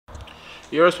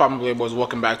Yours probably boys,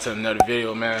 welcome back to another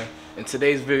video, man. In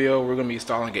today's video, we're gonna be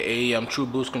installing an AEM Tru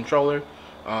Boost Controller.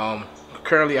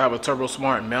 Currently, I have a Turbo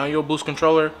Smart manual boost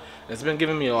controller. It's been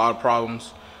giving me a lot of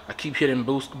problems. I keep hitting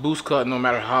boost cut no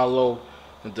matter how low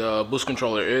the boost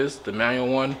controller is, the manual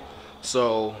one.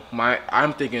 So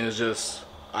I'm thinking it's just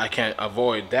I can't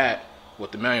avoid that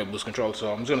with the manual boost controller.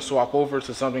 So I'm just gonna swap over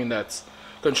to something that's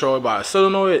controlled by a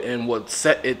solenoid and would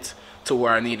set it to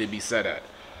where I need to be set at.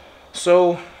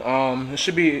 So it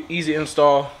should be an easy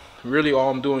install. Really all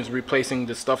I'm doing is replacing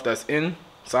the stuff that's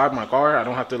inside my car. I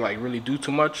don't have to like really do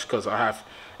too much because I have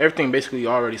everything basically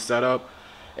already set up,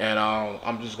 and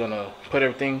I'm just gonna put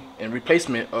everything in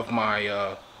replacement of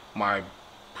my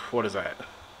what is that,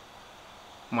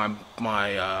 my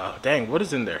dang, what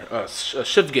is in there, a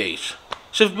shift gauge,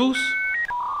 shift boost.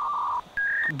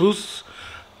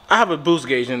 I have a boost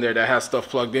gauge in there that has stuff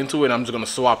plugged into it. I'm just gonna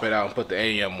swap it out and put the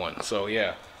AEM one. So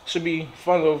yeah, should be a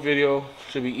fun little video,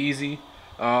 should be easy.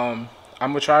 I'm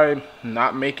gonna try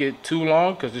not make it too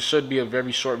long because this should be a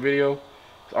very short video.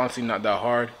 It's honestly not that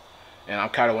hard, and I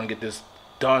kind of want to get this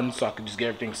done so I can just get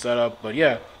everything set up. But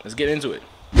yeah, let's get into it.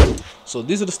 So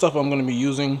these are the stuff I'm gonna be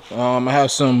using. I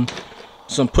have some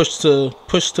push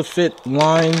to fit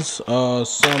lines,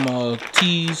 some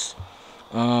T's,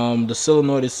 the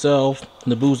solenoid itself,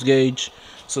 the boost gauge.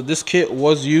 So this kit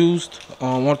was used.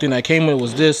 One thing that came with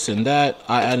was this and that.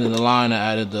 I added the line,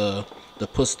 I added the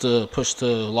push to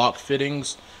lock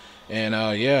fittings,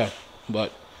 and yeah,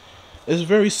 but it's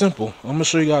very simple. I'm gonna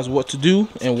show you guys what to do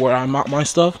and where I mount my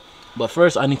stuff. But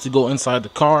first I need to go inside the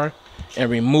car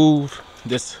and remove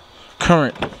this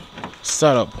current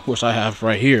setup, which I have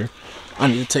right here. I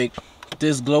need to take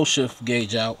this glow shift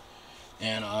gauge out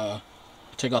and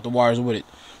take out the wires with it.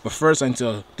 But first I need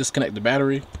to disconnect the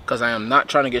battery because I am not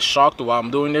trying to get shocked while I'm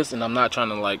doing this, and I'm not trying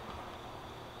to like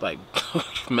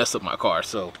mess up my car.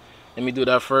 So let me do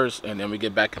that first, and then we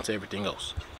get back into everything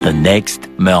else. The next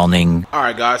morning.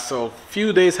 Alright guys, so a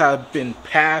few days have been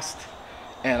passed,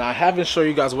 and I haven't shown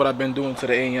you guys what I've been doing to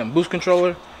the AEM boost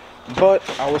controller, but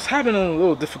I was having a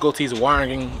little difficulties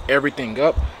wiring everything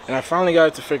up, and I finally got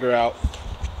it to figure out.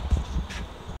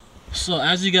 So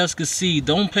as you guys can see,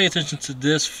 don't pay attention to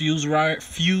this fuse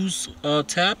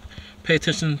tap. Pay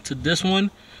attention to this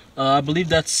one. I believe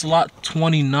that's slot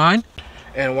 29.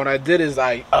 And what I did is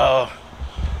I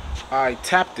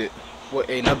tapped it with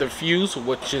another fuse,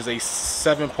 which is a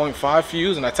 7.5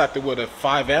 fuse, and I tapped it with a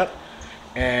 5 amp.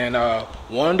 And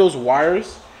one of those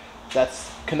wires that's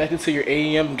connected to your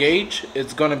AEM gauge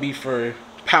is gonna be for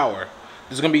power.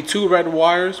 There's gonna be two red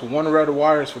wires. One red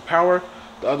wire is for power.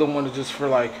 The other one is just for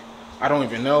like, I don't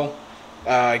even know.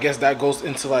 I guess that goes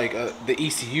into like the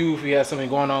ECU if you have something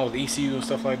going on with the ECU and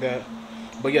stuff like that.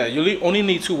 But yeah, you only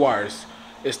need two wires.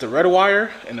 It's the red wire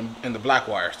and the black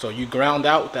wire. So you ground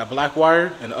out that black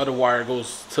wire, and the other wire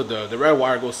goes to the red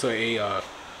wire goes to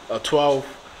a 12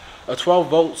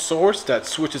 volt source that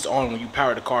switches on when you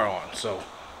power the car on. So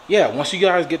yeah, once you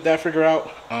guys get that figured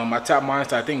out, I tapped mine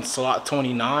to I think slot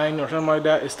 29 or something like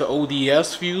that. It's the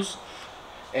ODS fuse.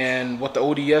 And what the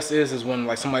ODS is when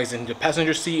like somebody's in the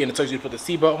passenger seat and it tells you to put the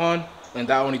seatbelt on, and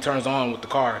that only turns on with the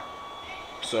car.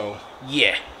 So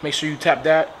yeah, make sure you tap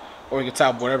that, or you can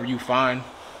tap whatever you find.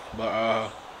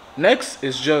 But next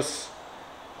is just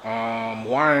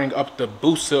wiring up the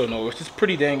boost solenoid, which is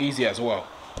pretty dang easy as well.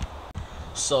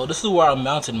 So this is where I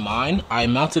mounted mine. I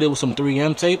mounted it with some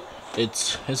 3M tape.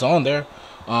 It's on there.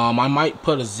 I might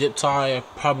put a zip tie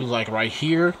probably like right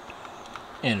here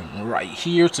and right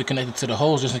here to connect it to the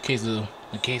hose, just in case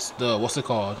the what's it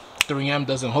called, 3M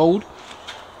doesn't hold.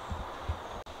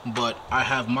 But I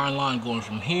have my line going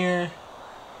from here.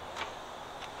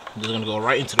 Just gonna go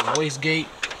right into the wastegate,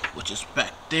 which is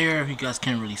back there. You guys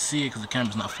can't really see it because the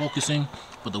camera's not focusing,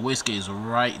 but the wastegate is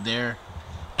right there,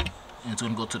 and it's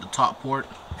gonna go to the top port.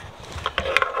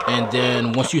 And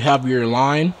then once you have your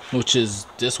line, which is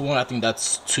this one, I think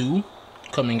that's 2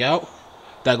 coming out,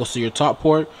 that goes to your top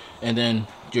port. And then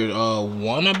your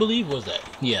 1, I believe, was that?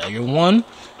 Yeah, your 1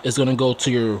 is gonna go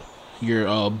to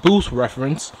your boost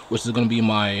reference, which is gonna be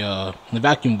my the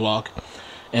vacuum block,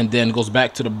 and then it goes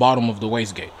back to the bottom of the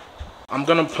wastegate. I'm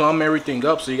gonna plumb everything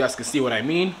up so you guys can see what I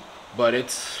mean, but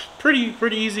it's pretty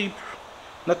easy,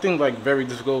 nothing like very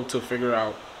difficult to figure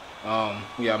out.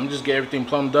 Yeah, I'm gonna just get everything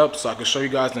plumbed up so I can show you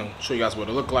guys and show you guys what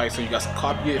it look like, so you guys can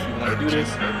copy it if you want to do this.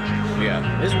 But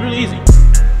yeah, it's really easy.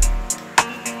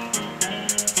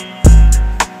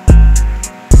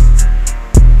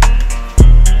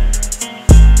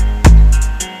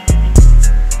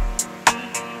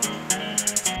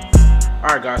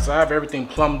 Alright guys, so I have everything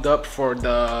plumbed up for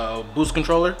the boost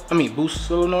controller, boost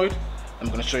solenoid. I'm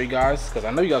gonna show you guys, because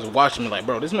I know you guys are watching me like,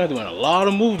 bro, this man doing a lot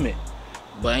of movement,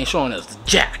 but ain't showing us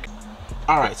jack.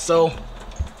 Alright, so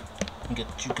get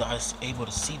you guys able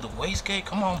to see the wastegate.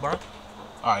 Come on, bro.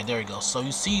 Alright, there you go. So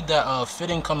you see that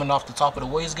fitting coming off the top of the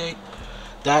wastegate?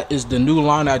 That is the new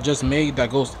line I just made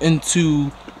that goes into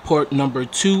port number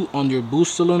 2 on your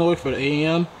boost solenoid for the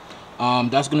AEM.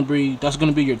 That's gonna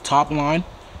be your top line,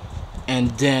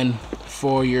 and then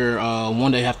for your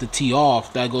one that you have to tee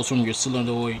off, that goes from your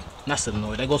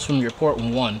that goes from your port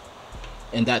 1,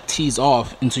 and that tees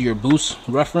off into your boost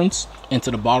reference,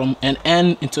 into the bottom and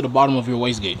into the bottom of your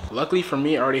wastegate. Luckily for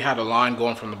me, I already had a line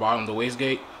going from the bottom of the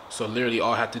wastegate, so literally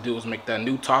all I had to do was make that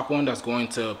new top one that's going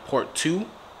to port 2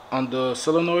 on the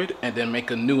solenoid, and then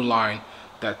make a new line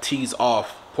that tees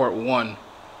off port 1,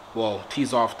 well,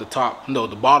 tees off the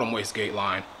bottom wastegate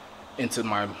line into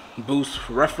my boost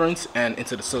reference and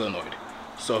into the solenoid.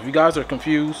 So if you guys are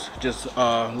confused, just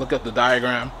look up the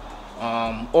diagram,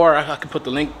 or I can put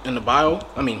the link in the bio,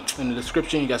 in the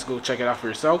description. You guys go check it out for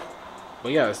yourself.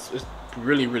 But yeah, it's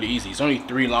really easy. It's only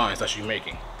 3 lines that you're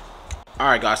making.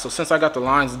 Alright guys, so since I got the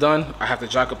lines done, I have to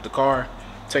jack up the car,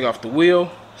 take off the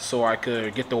wheel so I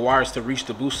could get the wires to reach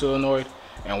the boost solenoid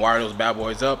and wire those bad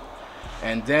boys up,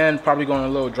 and then probably go on a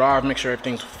little drive, make sure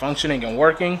everything's functioning and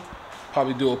working,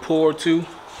 probably do a pull or 2,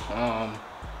 and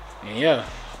yeah,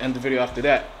 end the video after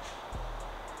that.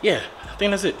 Yeah, I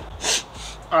think that's it.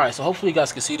 Alright, so hopefully you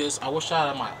guys can see this. I wish I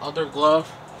had my other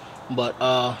glove, but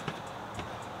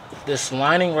this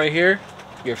lining right here,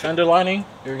 your fender lining,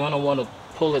 you're gonna want to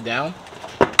pull it down.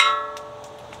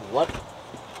 What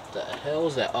the hell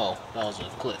is that? Oh, that was a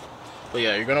clip. But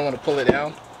yeah, you're gonna want to pull it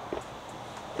down.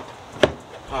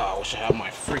 Oh, I wish I had my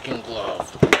freaking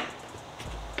glove.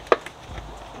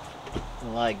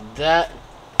 Like that.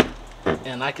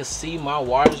 And I can see my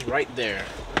wires right there.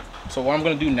 So what I'm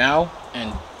gonna do now,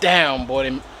 and damn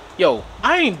boy, yo,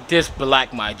 I ain't this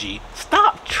black, my G.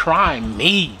 Stop trying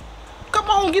me. Come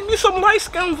on, give me some light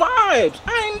skin vibes.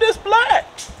 I ain't this black.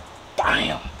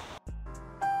 Damn.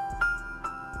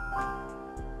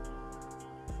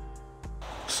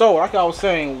 So like I was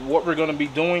saying, what we're gonna be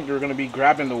doing, you're gonna be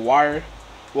grabbing the wire.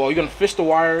 Well, you're gonna fish the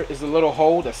wire. Is the little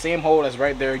hole, the same hole that's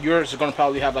right there. Yours is gonna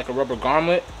probably have like a rubber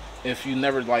garment. If you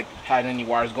never like had any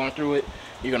wires going through it,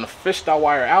 you're gonna fish that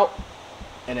wire out,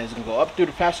 and then it's gonna go up through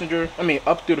the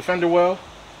up through the fender well,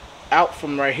 out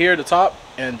from right here to the top,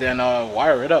 and then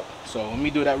wire it up. So let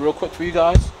me do that real quick for you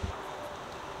guys.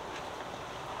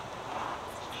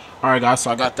 Alright guys, so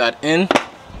I got that in.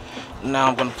 Now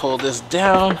I'm gonna pull this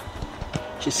down.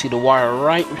 You see the wire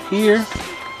right here.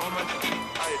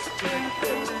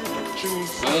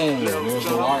 Boom, there's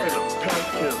the wire.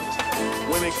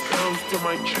 When it comes to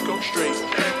my chick, I'm straight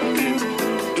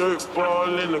active. Dirt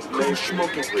ball in the cool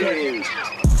smoking package.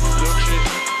 Look shit,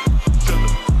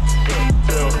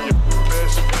 tell your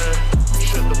best friend,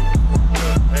 shut the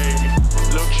hey,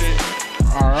 look shit.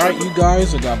 Alright, you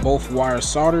guys, I got both wires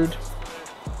soldered.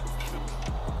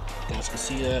 You guys can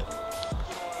see that.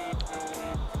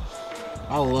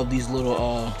 I love these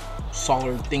little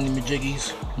solder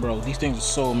thingamajiggies, bro. These things are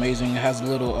so amazing. It has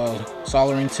little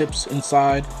soldering tips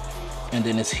inside, and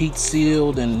then it's heat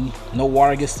sealed and no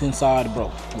water gets inside, bro.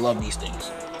 Love these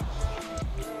things.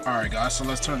 Alright guys, so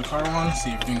let's turn the car on,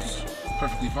 see if everything's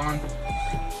perfectly fine.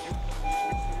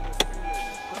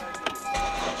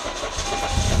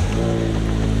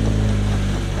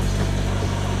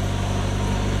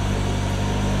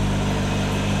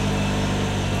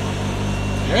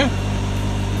 Yeah.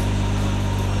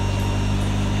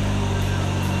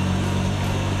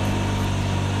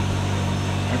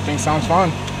 Everything sounds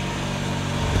fine.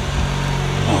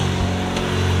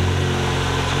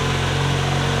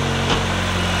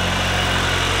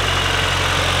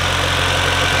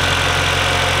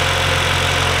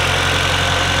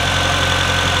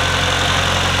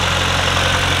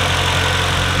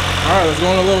 Alright, let's go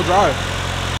on a little drive.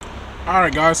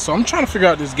 Alright guys, so I'm trying to figure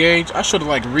out this gauge. I should have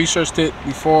like researched it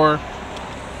before.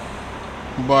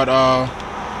 But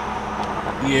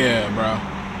yeah, bro.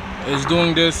 It's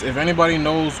doing this. If anybody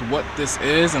knows what this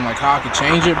is and like how I could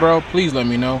change it, bro, please let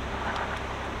me know.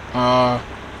 I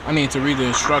need to read the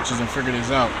instructions and figure this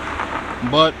out.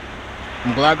 But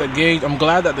I'm glad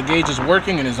that the gauge is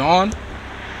working and is on.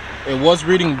 It was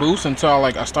reading boost until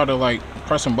I started like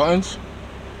pressing buttons.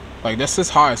 Like this is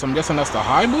high, so I'm guessing that's the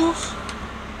high boost.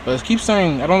 But it keeps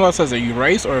saying, I don't know if it says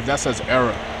erase or if that says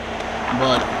error.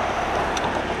 But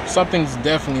something's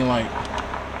definitely like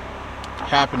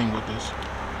happening with this.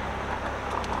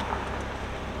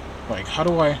 Like how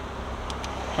do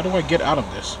I get out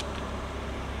of this?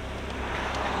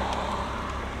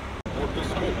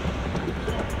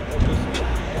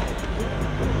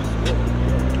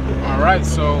 Alright,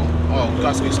 so, oh, you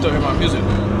guys can still hear my music.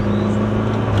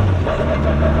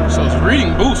 So it's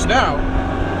reading boost now.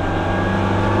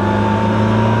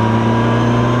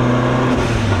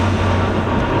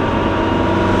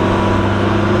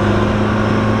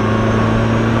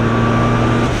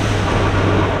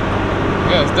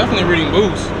 Yeah, it's definitely reading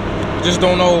boost. I just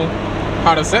don't know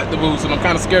how to set the boost, and I'm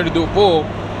kind of scared to do a full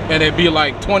and it'd be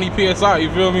like 20 psi, you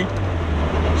feel me?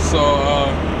 So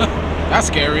that's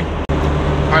scary.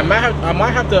 I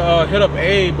might have to hit up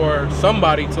Abe or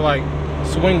somebody to like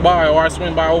swing by, or I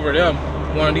swing by over them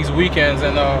one of these weekends,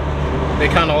 and they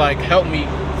kind of like help me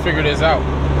figure this out,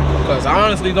 because I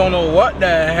honestly don't know what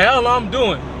the hell I'm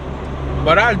doing,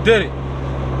 but I did it.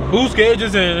 Boost gauge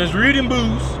is in, it's reading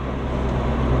boost.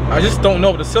 I just don't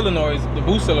know if the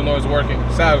boost solenoid is working,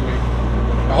 sadly.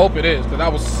 I hope it is, because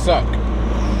that would suck.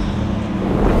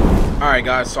 Alright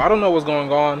guys, so I don't know what's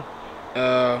going on.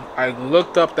 I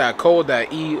looked up that code,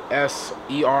 that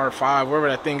ESER5, whatever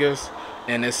that thing is,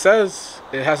 and it says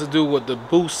it has to do with the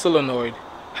boost solenoid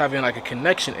having like a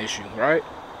connection issue, right?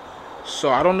 So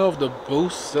I don't know if the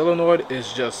boost solenoid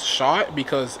is just shot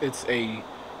because it's a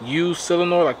used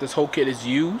solenoid, like this whole kit is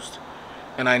used.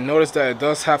 And I noticed that it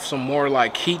does have some more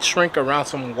like heat shrink around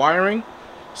some wiring.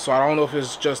 So I don't know if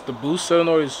it's just the boost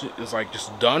solenoid is like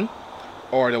just done,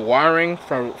 or the wiring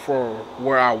for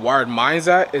where I wired mine's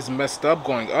at is messed up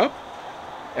going up,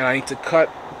 and I need to cut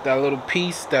that little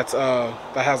piece that's that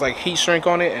has like heat shrink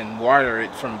on it and wire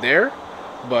it from there.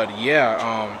 But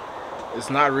yeah, it's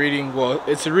not reading, well,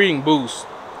 it's reading boost.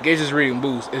 Gauge is reading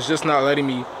boost. It's just not letting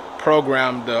me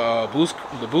program the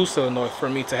boost solenoid for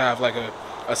me to have like a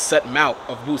set amount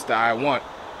of boost that I want.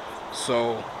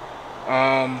 So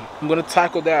I'm gonna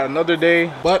tackle that another day,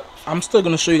 but I'm still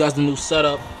gonna show you guys the new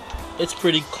setup. It's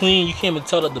pretty clean. You can't even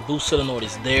tell that the boost solenoid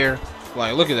is there.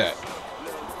 Like, look at that.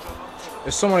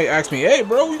 If somebody asks me, hey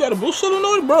bro, you got a boost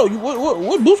solenoid? Bro,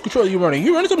 what boost controller you running?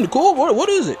 You running something cool? What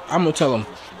is it? I'm gonna tell them,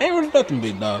 ain't running nothing,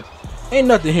 big dog. Ain't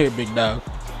nothing here, big dog.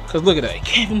 Cause look at that, you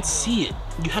can't even see it.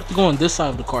 You have to go on this side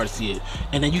of the car to see it.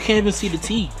 And then you can't even see the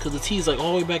T, cause the T is like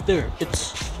all the way back there.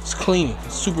 It's clean,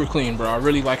 it's super clean, bro. I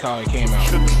really like how it came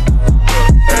out.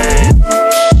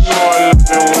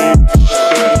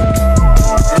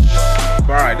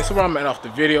 Alright, this is where I'm at off the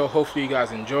video. Hopefully you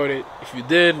guys enjoyed it. If you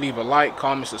did, leave a like,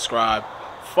 comment, subscribe.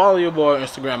 Follow your boy on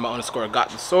Instagram at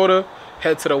 _GotTheSoda.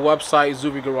 Head to the website,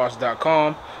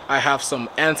 ZOOVIEGarage.com. I have some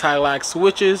anti-lag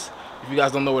switches. If you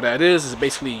guys don't know what that is, it's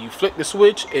basically you flick the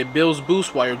switch, it builds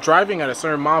boost while you're driving at a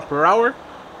certain mile per hour.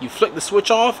 You flick the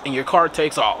switch off and your car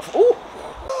takes off. Ooh.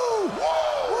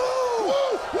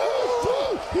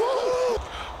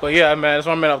 But yeah, man, that's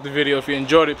what I'm at off the video. If you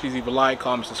enjoyed it, please leave a like,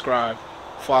 comment, subscribe.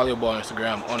 Follow your boy on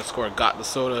Instagram,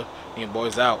 _GotTheSoda. And your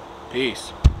boy's out.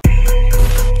 Peace.